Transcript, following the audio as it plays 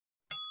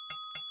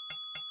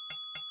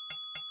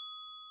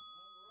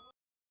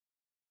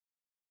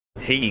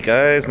Hey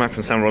guys, Matt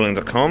from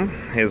Soundrolling.com.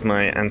 Here's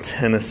my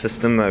antenna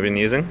system that I've been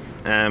using,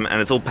 and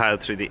it's all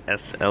powered through the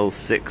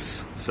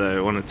SL6. So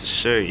I wanted to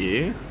show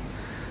you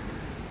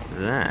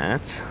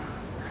that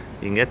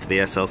you can get to the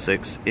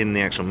SL6 in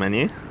the actual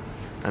menu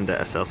under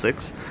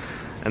SL6,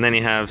 and then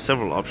you have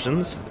several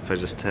options. If I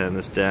just turn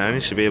this down, you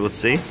should be able to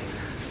see.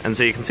 And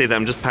so you can see that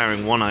I'm just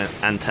powering one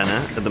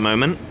antenna at the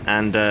moment,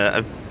 and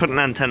I've put an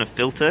antenna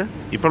filter.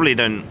 You probably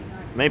don't,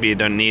 maybe you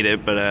don't need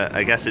it, but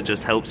I guess it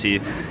just helps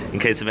you in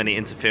case of any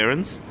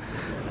interference.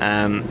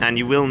 And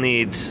you will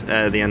need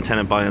the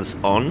antenna bias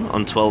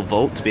on 12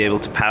 volt to be able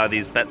to power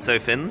these Betso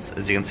fins.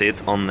 As you can see,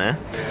 it's on there.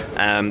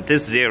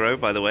 This 0,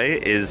 by the way,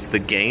 is the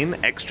gain,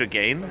 extra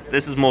gain.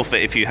 This is more for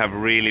if you have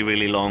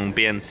really long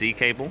BNC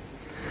cable,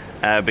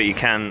 but you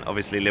can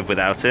obviously live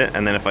without it.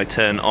 And then if I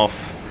turn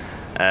off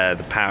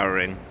the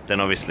powering,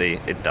 then obviously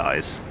it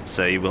dies,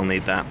 so you will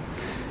need that.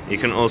 You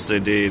can also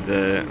do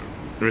the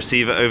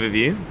receiver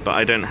overview, but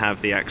I don't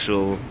have the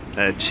actual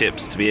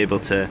chips to be able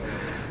to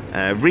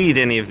read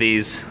any of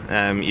these.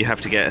 You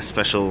have to get a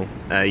special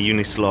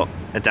unislot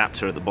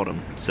adapter at the bottom,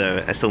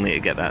 so I still need to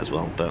get that as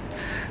well. But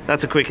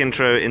that's a quick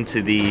intro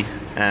into the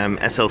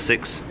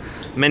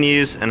SL6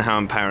 menus and how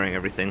I'm powering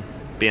everything.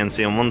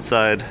 BNC on one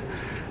side,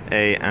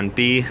 A and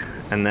B,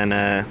 and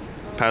then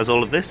powers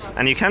all of this.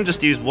 And you can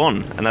just use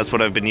one, and that's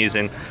what I've been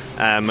using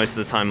most of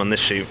the time on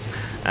this shoot.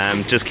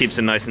 Just keeps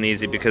it nice and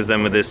easy, because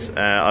then with this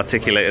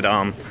articulated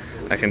arm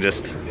I can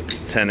just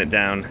turn it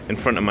down in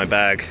front of my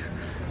bag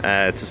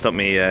to stop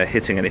me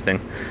hitting anything,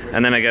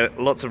 and then I get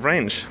lots of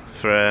range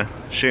for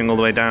shooting all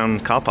the way down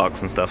car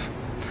parks and stuff.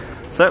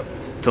 So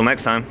till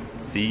next time,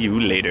 see you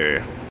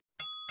later.